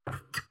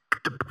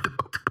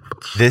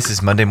This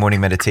is Monday Morning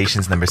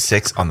Meditations number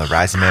 6 on the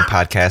Rising Man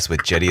podcast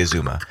with Jetty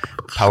Azuma.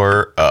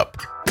 Power up.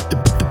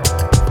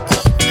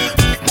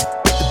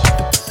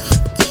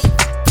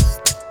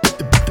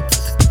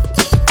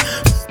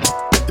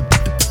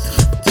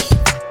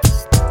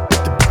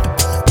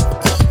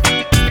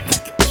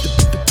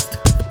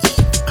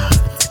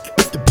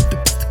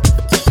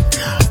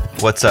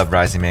 What's up,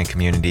 Rising Man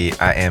community?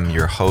 I am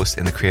your host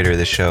and the creator of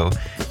the show,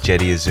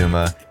 Jetty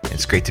Azuma. And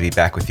it's great to be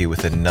back with you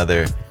with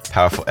another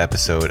powerful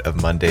episode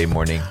of Monday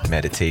Morning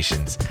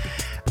Meditations.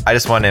 I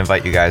just want to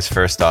invite you guys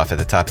first off at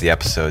the top of the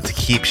episode to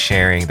keep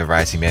sharing the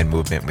Rising Man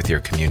movement with your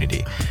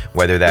community,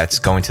 whether that's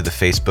going to the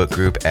Facebook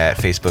group at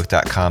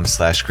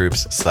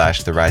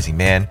facebook.com/groups/The Rising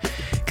Man,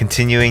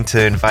 continuing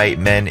to invite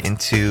men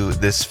into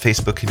this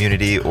Facebook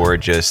community, or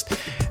just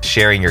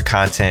sharing your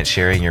content,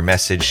 sharing your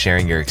message,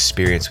 sharing your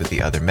experience with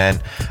the other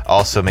men.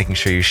 Also making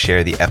sure you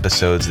share the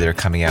episodes that are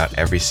coming out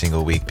every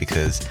single week,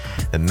 because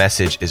the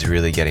message is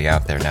really getting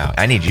out there now.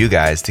 I need you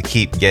guys to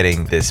keep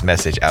getting this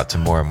message out to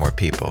more and more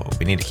people.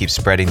 We need to keep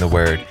spreading the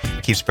word,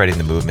 keep spreading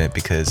the movement,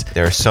 because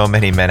there are so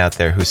many men out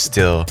there who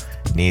still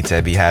need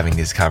to be having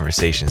these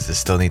conversations, that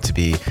still need to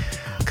be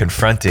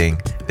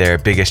confronting their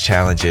biggest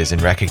challenges and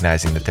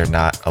recognizing that they're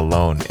not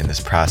alone in this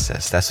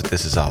process. That's what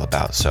this is all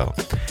about. So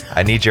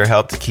I need your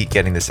help to keep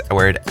getting this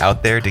word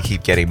out there, to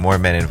keep getting more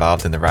men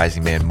involved in the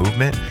Rising Man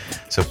movement.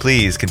 So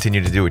please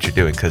continue to do what you're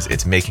doing, because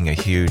it's making a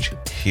huge,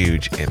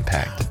 huge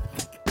impact.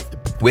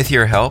 With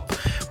your help,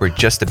 we're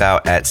just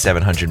about at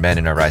 700 men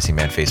in our Rising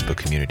Man Facebook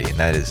community, and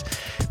that is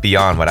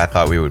beyond what I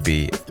thought we would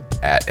be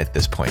at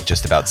this point,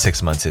 just about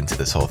 6 months into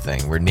this whole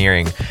thing. We're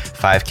nearing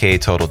 5K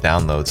total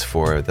downloads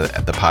for the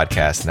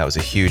podcast, and that was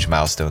a huge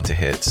milestone to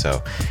hit.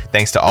 So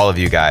thanks to all of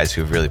you guys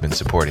who've really been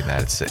supporting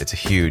that. It's a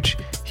huge,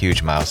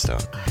 huge milestone,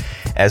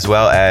 as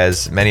well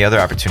as many other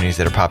opportunities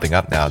that are popping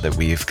up now that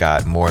we've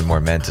got more and more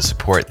men to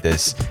support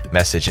this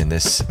message and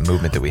this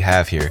movement that we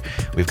have here.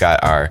 We've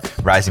got our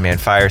Rising Man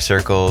Fire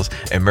Circles,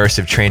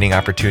 immersive training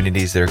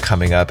opportunities that are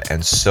coming up,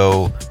 and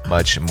so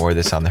much more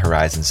this on the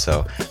horizon.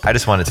 So I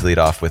just wanted to lead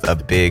off with a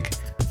big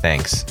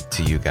thanks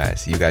to you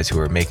guys who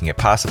are making it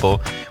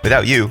possible.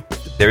 Without you,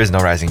 there is no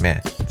Rising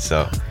Man.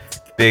 So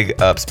big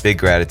ups, big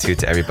gratitude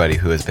to everybody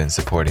who has been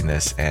supporting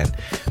this. And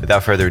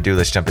without further ado,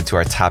 let's jump into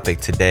our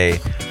topic today.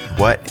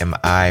 What am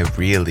I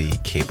really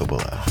capable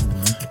of?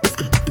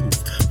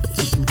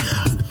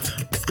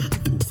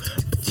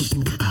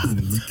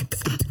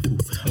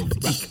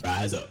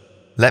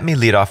 Let me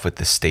lead off with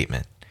this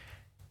statement.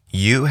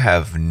 You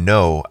have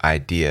no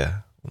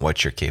idea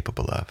what you're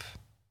capable of.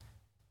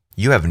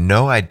 You have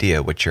no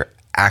idea what you're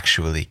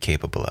actually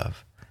capable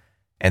of.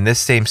 And this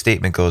same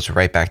statement goes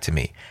right back to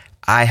me.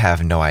 I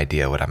have no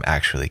idea what I'm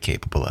actually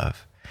capable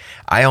of.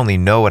 I only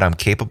know what I'm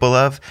capable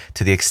of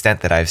to the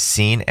extent that I've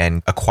seen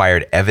and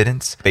acquired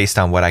evidence based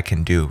on what I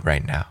can do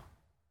right now.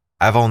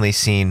 I've only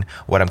seen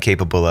what I'm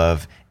capable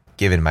of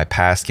given my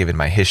past, given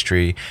my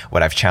history,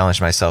 what I've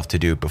challenged myself to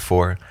do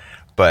before.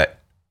 But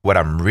what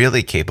I'm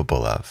really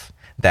capable of,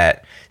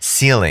 that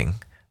ceiling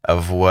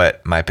of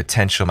what my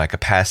potential, my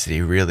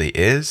capacity really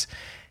is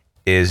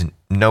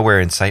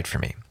nowhere in sight for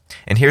me.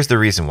 And here's the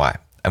reason why.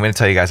 I'm going to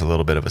tell you guys a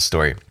little bit of a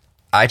story.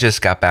 I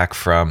just got back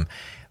from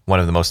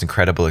one of the most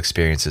incredible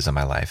experiences of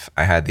my life.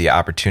 I had the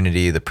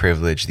opportunity, the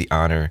privilege, the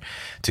honor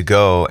to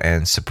go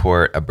and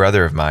support a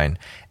brother of mine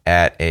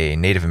at a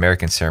Native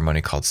American ceremony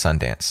called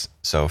Sundance.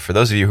 So for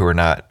those of you who are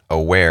not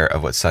aware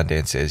of what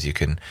Sundance is, you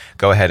can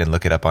go ahead and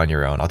look it up on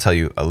your own. I'll tell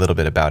you a little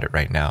bit about it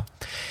right now.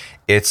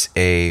 It's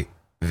a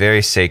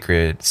very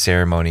sacred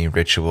ceremony,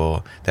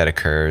 ritual that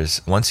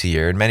occurs once a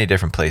year in many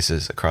different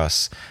places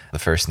across the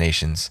First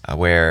Nations,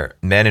 where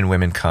men and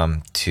women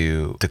come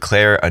to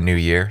declare a new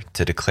year,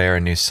 to declare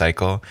a new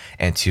cycle,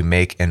 and to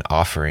make an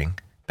offering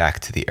back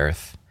to the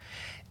earth.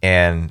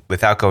 And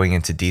without going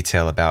into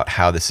detail about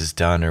how this is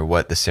done or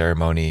what the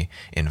ceremony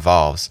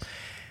involves,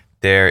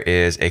 there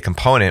is a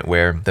component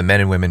where the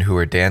men and women who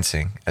are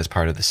dancing as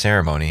part of the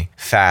ceremony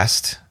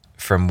fast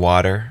from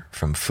water,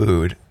 from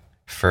food,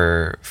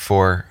 for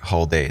 4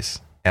 whole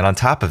days. And on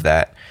top of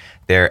that,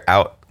 they're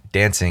out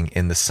dancing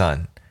in the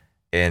sun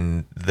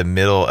in the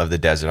middle of the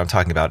desert. I'm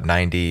talking about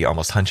 90,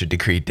 almost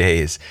 100-degree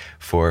days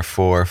for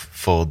 4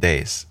 full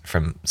days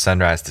from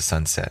sunrise to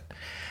sunset.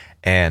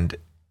 And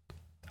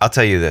I'll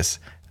tell you this,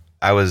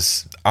 I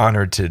was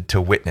honored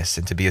to witness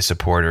and to be a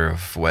supporter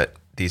of what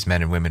these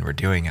men and women were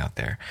doing out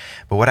there.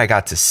 But what I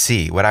got to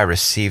see, what I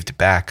received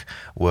back,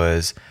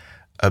 was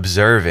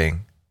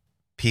observing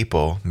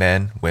people,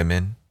 men,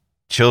 women,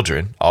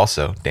 children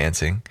also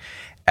dancing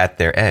at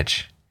their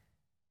edge,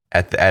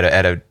 at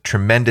a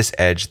tremendous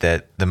edge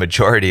that the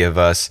majority of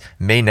us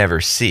may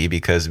never see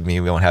because we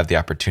won't have the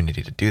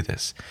opportunity to do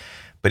this.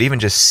 But even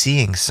just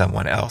seeing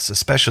someone else,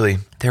 especially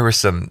there were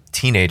some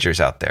teenagers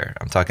out there,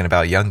 I'm talking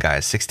about young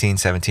guys, 16,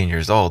 17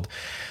 years old,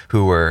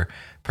 who were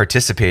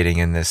participating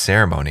in this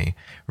ceremony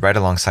right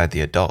alongside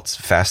the adults,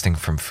 fasting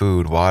from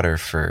food, water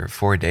for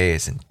 4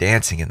 days and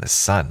dancing in the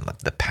sun,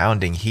 the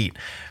pounding heat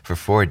for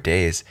 4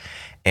 days,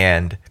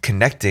 and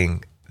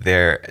connecting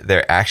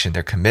their action,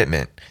 their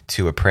commitment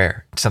to a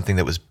prayer, something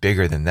that was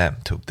bigger than them,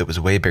 that was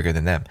way bigger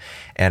than them.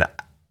 And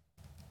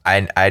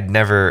I'd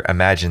never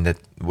imagined that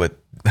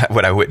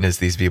what I witnessed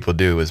these people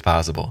do was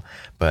possible,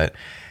 but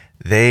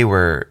they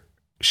were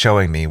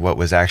showing me what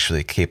was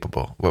actually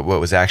capable, what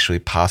was actually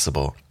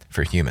possible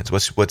for humans.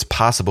 What's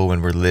possible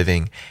when we're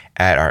living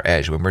at our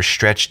edge, when we're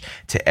stretched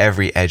to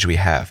every edge we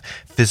have,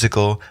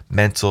 physical,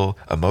 mental,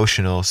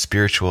 emotional,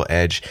 spiritual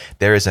edge.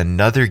 There is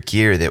another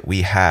gear that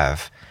we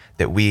have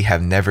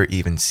never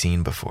even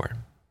seen before.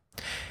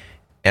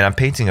 And I'm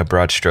painting a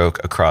broad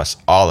stroke across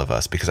all of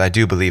us because I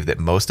do believe that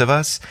most of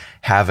us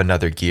have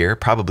another gear,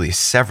 probably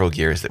several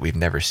gears that we've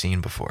never seen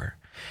before.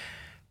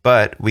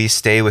 But we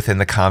stay within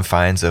the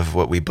confines of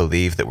what we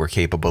believe that we're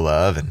capable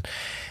of, and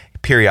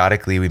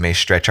periodically we may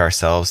stretch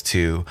ourselves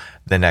to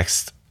the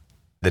next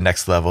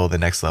level.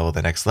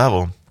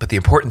 But the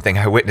important thing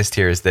I witnessed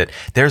here is that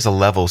there's a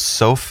level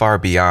so far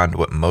beyond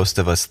what most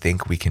of us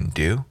think we can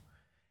do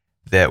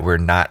that we're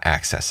not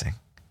accessing,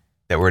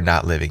 that we're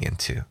not living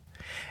into.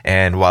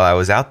 And while I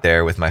was out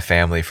there with my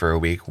family for a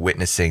week,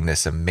 witnessing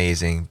this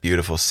amazing,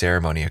 beautiful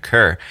ceremony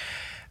occur,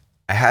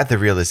 I had the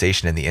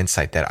realization and the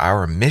insight that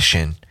our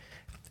mission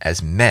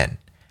as men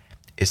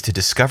is to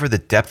discover the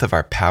depth of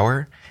our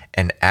power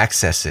and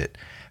access it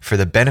for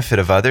the benefit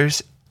of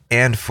others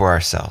and for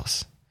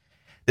ourselves.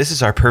 This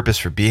is our purpose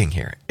for being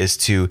here, is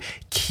to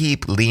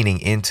keep leaning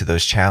into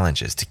those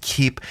challenges, to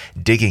keep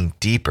digging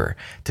deeper,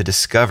 to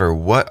discover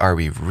what are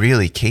we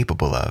really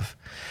capable of,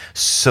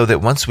 so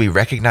that once we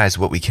recognize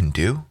what we can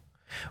do,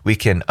 we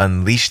can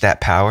unleash that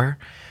power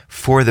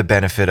for the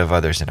benefit of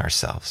others and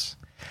ourselves.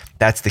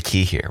 That's the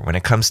key here. When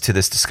it comes to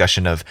this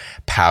discussion of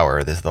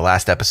power, this is the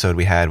last episode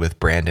we had with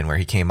Brandon where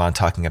he came on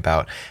talking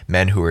about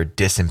men who are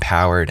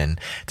disempowered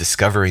and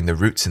discovering the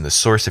roots and the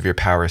source of your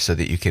power so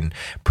that you can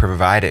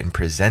provide it and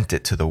present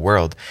it to the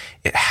world.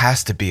 It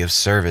has to be of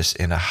service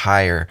in a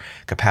higher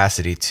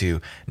capacity to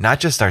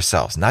not just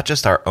ourselves, not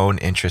just our own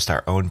interest,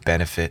 our own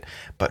benefit,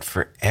 but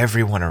for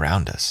everyone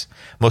around us.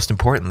 Most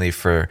importantly,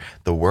 for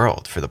the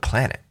world, for the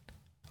planet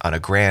on a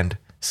grand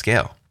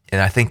scale. And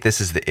I think this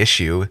is the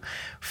issue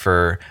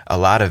for a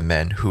lot of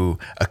men who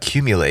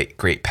accumulate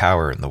great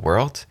power in the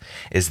world,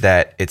 is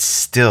that it's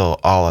still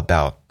all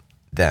about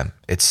them.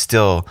 It's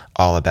still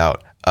all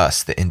about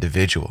us, the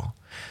individual.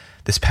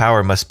 This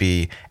power must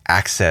be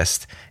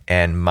accessed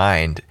and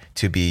mined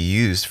to be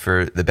used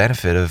for the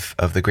benefit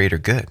of the greater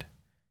good,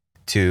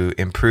 to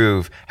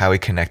improve how we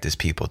connect as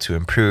people, to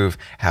improve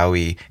how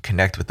we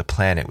connect with the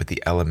planet, with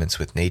the elements,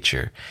 with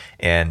nature.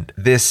 And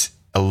this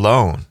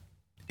alone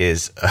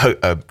is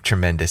a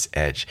tremendous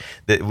edge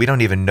that we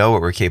don't even know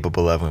what we're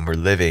capable of when we're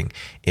living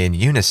in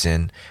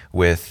unison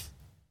with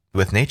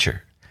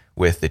nature,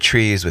 with the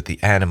trees, with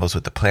the animals,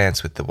 with the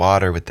plants, with the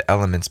water, with the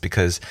elements,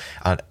 because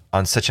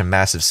on such a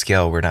massive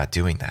scale, we're not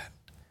doing that.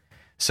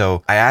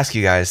 So I ask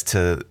you guys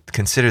to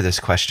consider this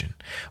question.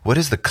 What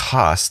is the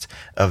cost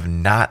of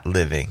not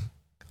living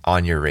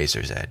on your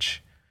razor's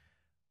edge?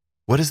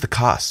 What is the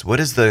cost? What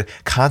is the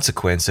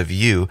consequence of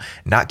you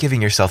not giving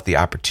yourself the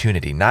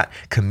opportunity, not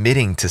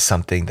committing to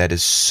something that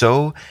is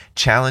so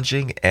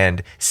challenging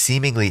and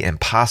seemingly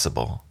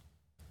impossible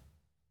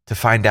to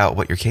find out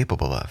what you're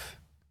capable of?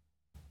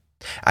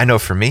 I know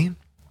for me,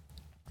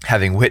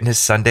 having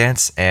witnessed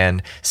Sundance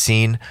and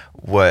seen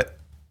what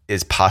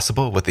is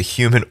possible, what the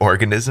human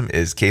organism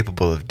is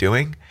capable of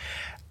doing,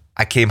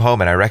 I came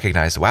home and I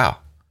recognized, wow,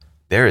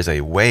 there is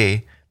a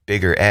way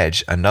bigger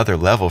edge, another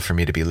level for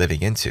me to be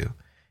living into.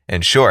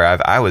 And sure,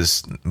 I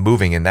was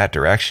moving in that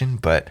direction,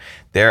 but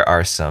there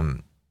are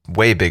some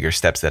way bigger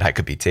steps that I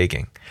could be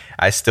taking.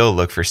 I still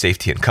look for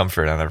safety and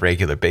comfort on a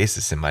regular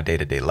basis in my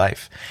day-to-day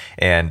life.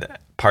 And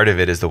part of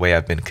it is the way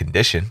I've been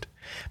conditioned.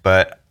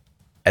 But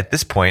at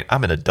this point,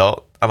 I'm an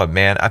adult. I'm a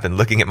man. I've been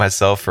looking at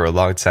myself for a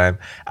long time.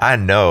 I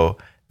know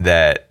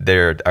that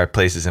there are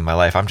places in my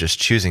life I'm just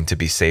choosing to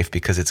be safe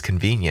because it's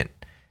convenient,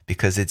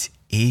 because it's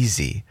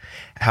easy.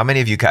 How many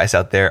of you guys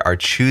out there are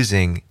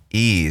choosing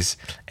ease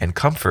and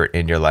comfort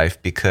in your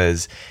life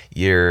because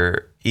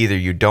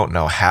you don't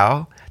know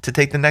how to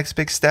take the next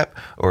big step,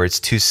 or it's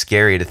too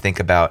scary to think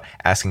about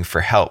asking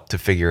for help to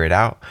figure it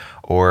out,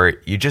 or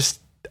you just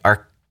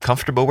are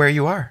comfortable where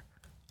you are?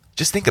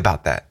 Just think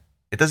about that.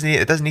 It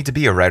doesn't need to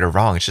be a right or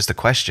wrong. It's just a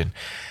question.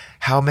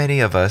 How many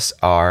of us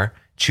are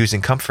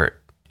choosing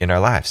comfort in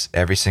our lives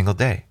every single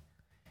day?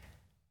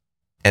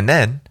 And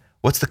then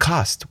what's the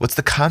cost? What's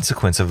the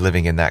consequence of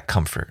living in that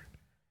comfort?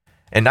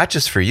 And not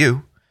just for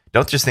you.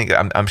 Don't just think,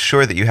 I'm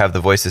sure that you have the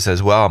voice that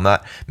says, well, I'm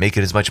not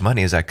making as much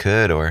money as I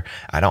could, or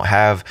I don't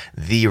have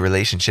the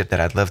relationship that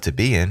I'd love to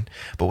be in.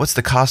 But what's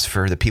the cost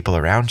for the people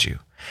around you?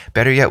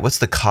 Better yet, what's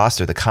the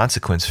cost or the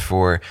consequence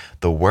for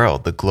the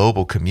world, the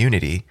global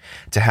community,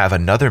 to have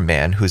another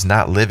man who's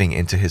not living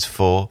into his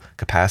full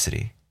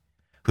capacity,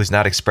 who's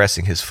not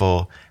expressing his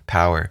full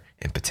power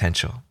and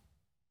potential?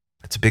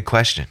 That's a big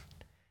question.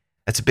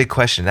 That's a big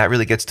question. That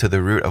really gets to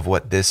the root of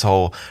what this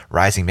whole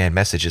Rising Man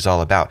message is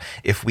all about.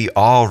 If we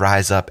all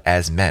rise up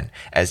as men,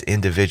 as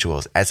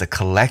individuals, as a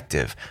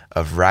collective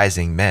of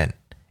rising men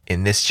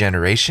in this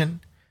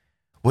generation,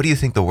 what do you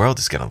think the world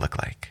is going to look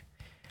like?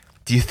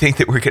 Do you think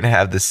that we're going to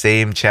have the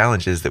same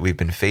challenges that we've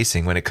been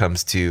facing when it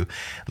comes to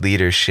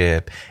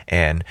leadership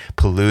and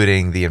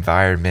polluting the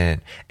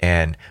environment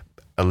and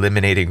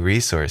eliminating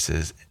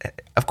resources?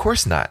 Of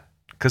course not,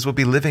 because we'll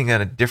be living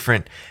in a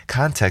different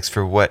context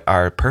for what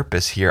our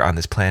purpose here on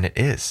this planet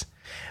is.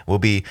 We'll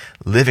be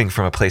living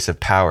from a place of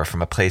power,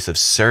 from a place of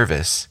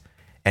service,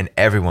 and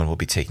everyone will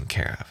be taken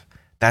care of.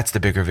 That's the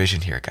bigger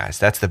vision here, guys.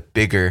 That's the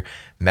bigger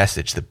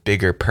message, the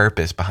bigger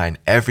purpose behind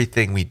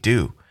everything we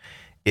do,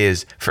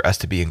 is for us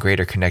to be in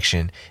greater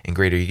connection, in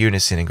greater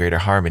unison, in greater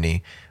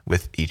harmony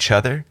with each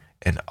other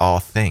and all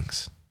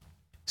things.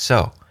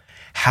 So,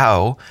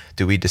 how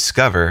do we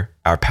discover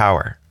our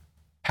power?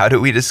 How do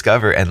we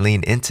discover and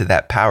lean into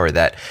that power,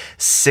 that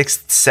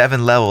 6,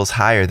 7 levels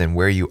higher than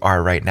where you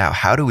are right now?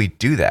 How do we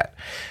do that?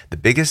 The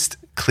biggest,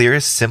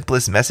 clearest,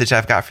 simplest message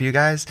I've got for you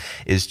guys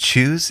is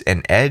choose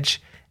an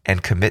edge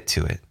and commit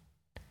to it.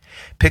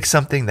 Pick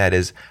something that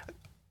is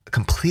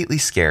completely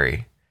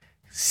scary,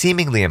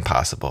 seemingly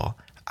impossible.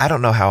 I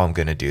don't know how I'm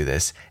going to do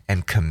this,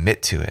 and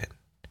commit to it.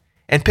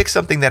 And pick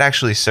something that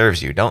actually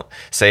serves you. Don't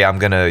say I'm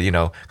going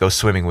to, go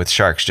swimming with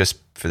sharks just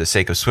for the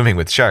sake of swimming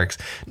with sharks.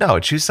 No,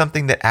 choose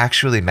something that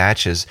actually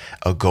matches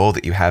a goal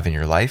that you have in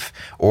your life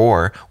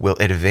or will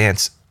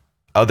advance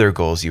other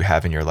goals you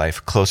have in your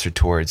life closer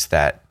towards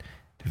that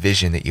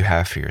vision that you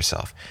have for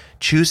yourself.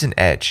 Choose an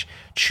edge,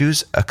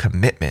 choose a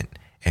commitment,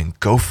 and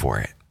go for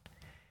it.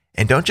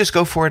 And don't just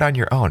go for it on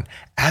your own.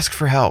 Ask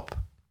for help.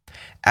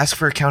 Ask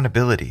for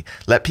accountability.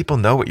 Let people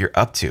know what you're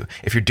up to.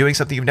 If you're doing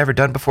something you've never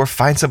done before,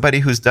 find somebody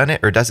who's done it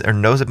or does or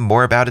knows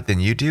more about it than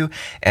you do,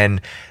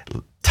 and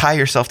tie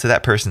yourself to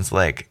that person's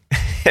leg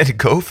and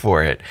go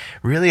for it.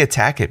 Really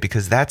attack it,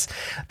 because that's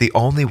the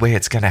only way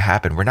it's going to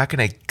happen. We're not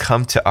going to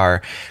come to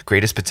our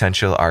greatest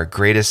potential, our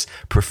greatest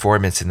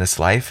performance in this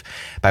life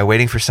by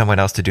waiting for someone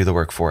else to do the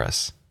work for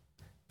us.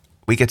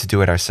 We get to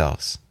do it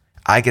ourselves.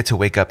 I get to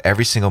wake up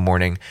every single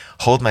morning,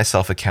 hold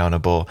myself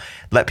accountable,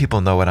 let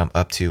people know what I'm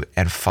up to,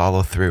 and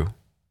follow through.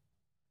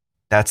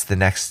 That's the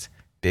next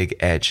big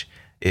edge,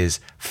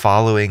 is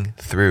following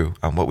through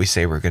on what we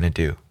say we're going to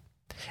do.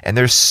 And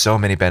there's so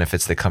many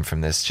benefits that come from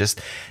this. Just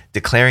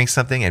declaring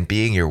something and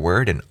being your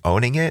word and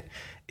owning it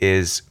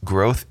is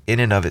growth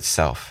in and of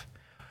itself.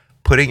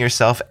 Putting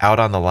yourself out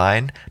on the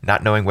line,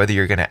 not knowing whether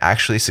you're going to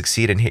actually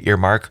succeed and hit your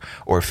mark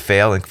or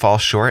fail and fall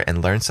short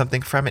and learn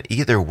something from it,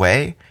 either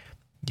way,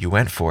 you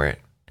went for it.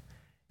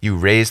 You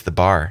raised the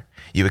bar.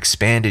 You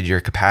expanded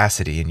your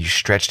capacity and you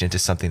stretched into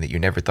something that you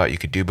never thought you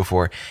could do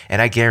before.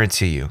 And I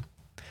guarantee you,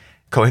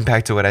 going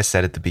back to what I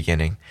said at the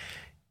beginning,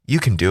 you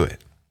can do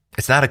it.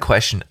 It's not a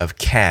question of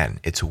can,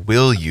 it's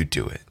will you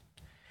do it?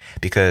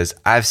 Because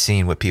I've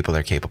seen what people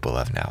are capable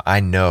of now. I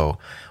know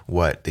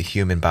what the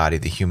human body,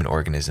 the human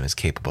organism is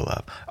capable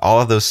of. All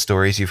of those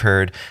stories you've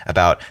heard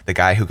about the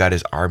guy who got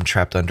his arm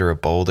trapped under a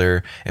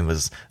boulder and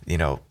was,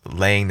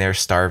 laying there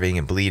starving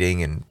and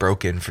bleeding and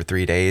broken for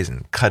 3 days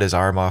and cut his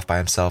arm off by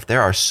himself.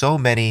 There are so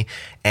many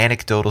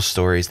anecdotal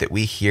stories that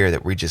we hear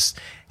that we just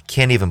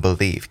can't even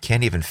believe,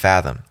 can't even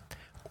fathom.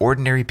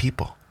 Ordinary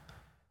people.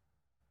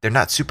 They're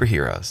not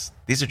superheroes.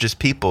 These are just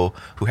people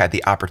who had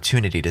the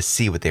opportunity to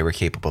see what they were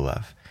capable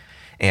of.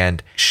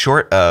 And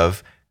short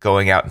of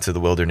going out into the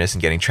wilderness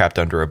and getting trapped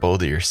under a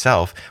boulder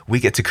yourself, we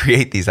get to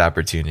create these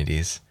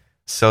opportunities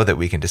so that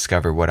we can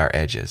discover what our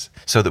edge is,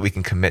 so that we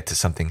can commit to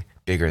something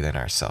bigger than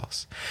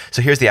ourselves.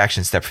 So here's the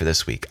action step for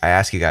this week. I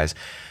ask you guys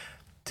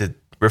to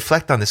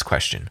reflect on this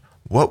question.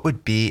 What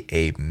would be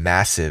a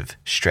massive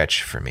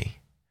stretch for me?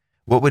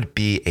 What would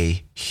be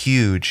a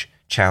huge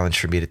challenge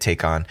for me to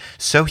take on?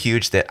 So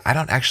huge that I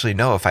don't actually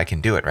know if I can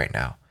do it right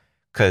now,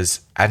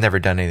 because I've never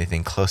done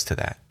anything close to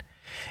that.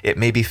 It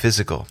may be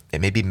physical,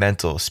 it may be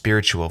mental,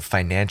 spiritual,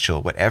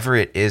 financial, whatever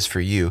it is for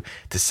you.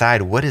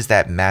 Decide what is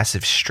that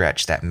massive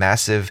stretch, that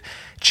massive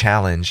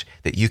challenge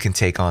that you can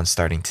take on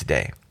starting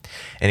today.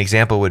 An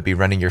example would be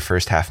running your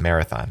first half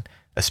marathon,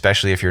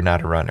 especially if you're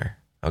not a runner.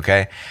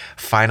 Okay?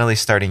 Finally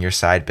starting your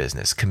side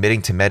business,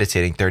 committing to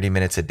meditating 30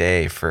 minutes a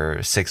day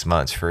for 6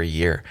 months, for a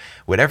year,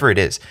 whatever it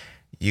is.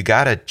 You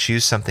got to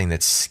choose something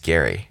that's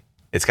scary.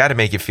 It's got to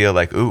make you feel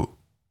like, ooh,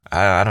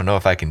 I don't know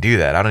if I can do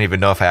that. I don't even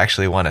know if I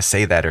actually want to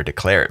say that or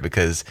declare it,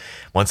 because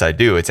once I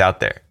do, it's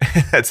out there.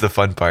 That's the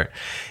fun part.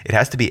 It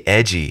has to be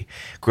edgy.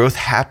 Growth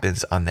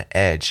happens on the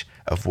edge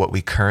of what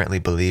we currently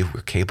believe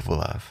we're capable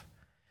of.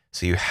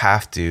 So you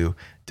have to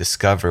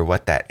discover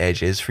what that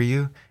edge is for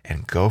you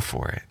and go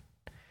for it.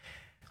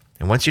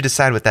 And once you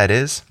decide what that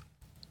is,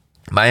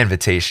 my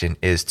invitation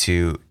is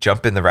to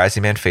jump in the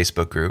Rising Man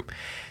Facebook group,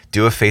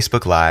 do a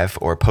Facebook Live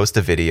or post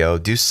a video,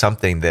 do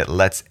something that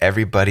lets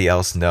everybody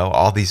else know,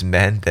 all these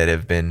men that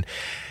have been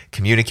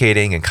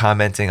communicating and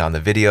commenting on the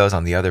videos,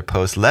 on the other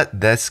posts.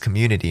 Let this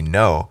community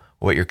know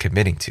what you're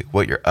committing to,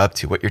 what you're up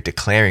to, what you're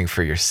declaring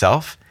for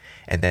yourself,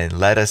 and then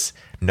let us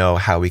know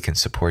how we can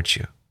support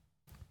you.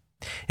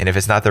 And if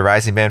it's not the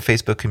Rising Man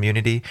Facebook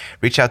community,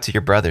 reach out to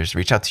your brothers,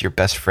 reach out to your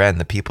best friend,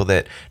 the people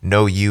that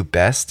know you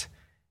best,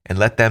 and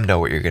let them know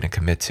what you're going to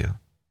commit to.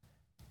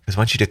 Because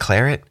once you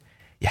declare it,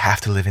 you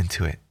have to live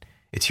into it.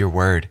 It's your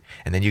word.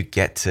 And then you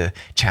get to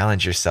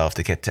challenge yourself,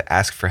 to get to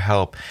ask for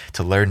help,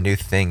 to learn new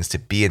things, to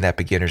be in that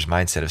beginner's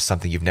mindset of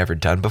something you've never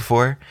done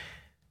before,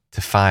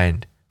 to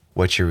find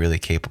what you're really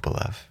capable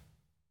of.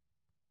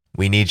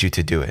 We need you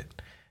to do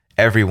it.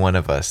 Every one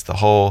of us, the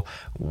whole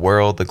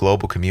world, the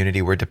global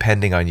community, we're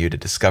depending on you to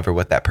discover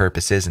what that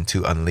purpose is and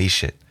to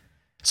unleash it.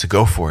 So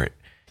go for it.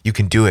 You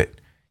can do it.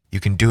 You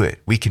can do it.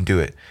 We can do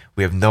it.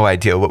 We have no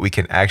idea what we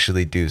can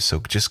actually do. So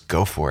just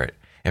go for it.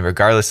 And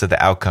regardless of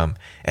the outcome,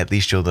 at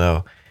least you'll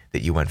know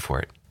that you went for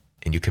it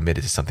and you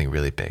committed to something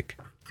really big.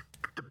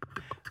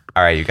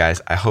 All right, you guys,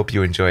 I hope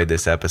you enjoyed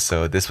this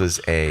episode. This was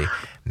a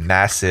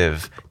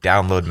massive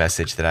download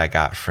message that I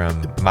got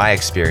from my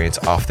experience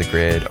off the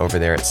grid over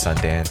there at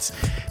Sundance,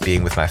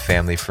 being with my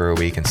family for a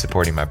week and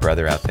supporting my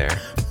brother out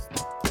there.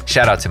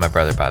 Shout out to my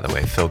brother, by the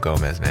way, Phil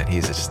Gomez, man.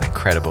 He's just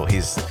incredible.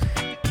 He's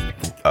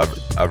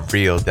a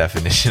real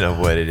definition of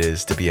what it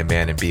is to be a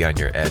man and be on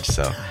your edge.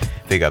 So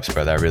big ups,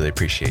 brother. I really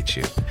appreciate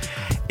you.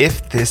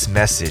 If this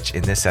message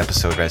in this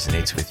episode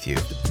resonates with you,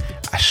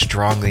 I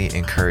strongly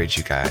encourage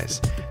you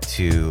guys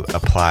to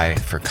apply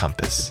for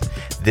Compass.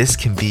 This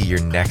can be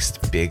your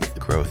next big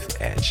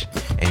growth edge.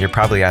 And you're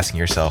probably asking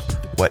yourself,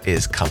 what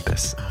is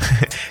Compass?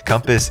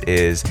 Compass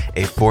is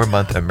a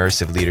 4-month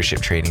immersive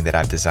leadership training that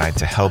I've designed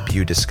to help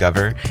you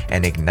discover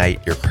and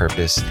ignite your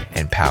purpose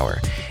and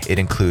power. It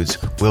includes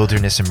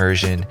wilderness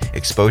immersion,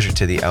 exposure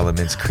to the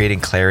elements, creating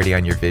clarity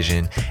on your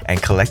vision,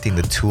 and collecting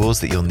the tools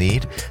that you'll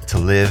need to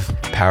live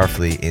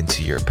powerfully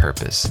into your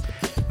purpose.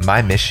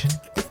 My mission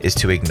is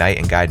to ignite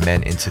and guide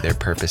men into their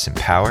purpose and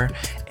power.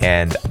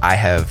 And I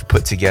have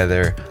put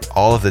together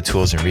all of the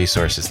tools and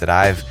resources that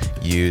I've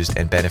used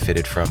and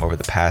benefited from over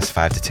the past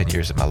 5 to 10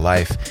 years of my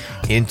life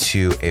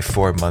into a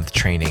 4-month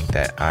training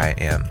that I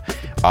am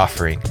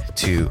offering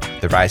to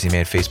the Rising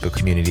Man Facebook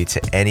community,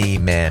 to any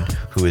man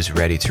who is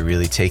ready to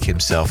really take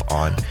himself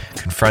on,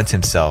 confront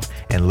himself,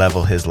 and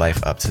level his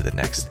life up to the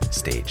next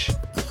stage.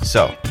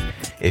 So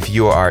if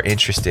you are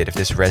interested, if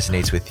this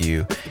resonates with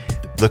you,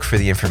 look for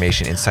the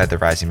information inside the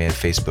Rising Man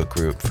Facebook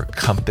group for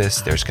Compass.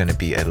 There's going to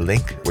be a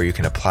link where you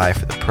can apply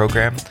for the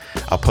program.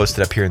 I'll post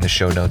it up here in the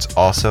show notes.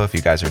 Also, if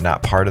you guys are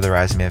not part of the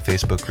Rising Man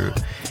Facebook group,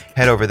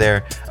 head over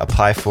there,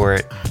 apply for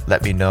it.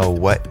 Let me know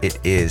what it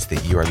is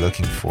that you are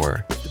looking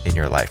for in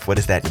your life. What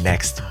is that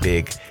next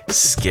big,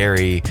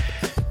 scary,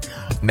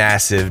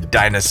 massive,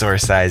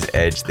 dinosaur-sized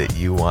edge that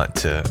you want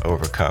to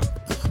overcome?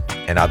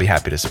 And I'll be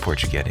happy to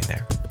support you getting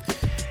there.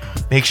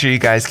 Make sure you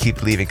guys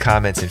keep leaving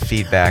comments and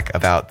feedback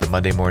about the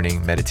Monday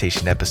morning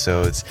meditation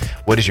episodes.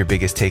 What is your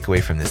biggest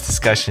takeaway from this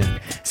discussion?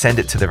 Send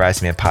it to the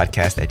Rising Man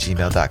Podcast at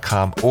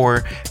gmail.com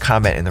or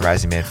comment in the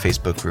Rising Man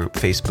Facebook group,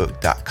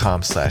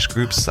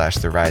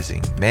 facebook.com/groups/the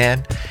Rising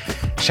Man.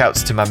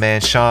 Shouts to my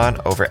man Sean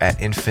over at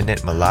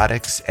Infinite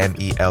Melodics,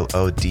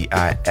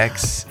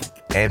 MELODIX.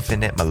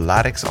 Infinite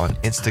Melodics on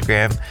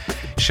Instagram.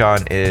 Sean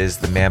is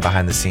the man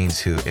behind the scenes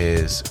who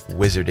is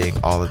wizarding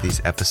all of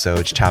these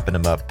episodes, chopping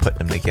them up, putting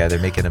them together,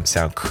 making them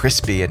sound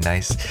crispy and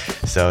nice.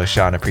 So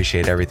Sean,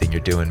 appreciate everything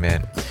you're doing,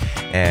 man.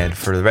 And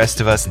for the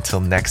rest of us, until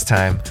next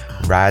time,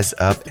 rise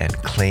up and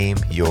claim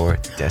your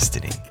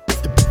destiny.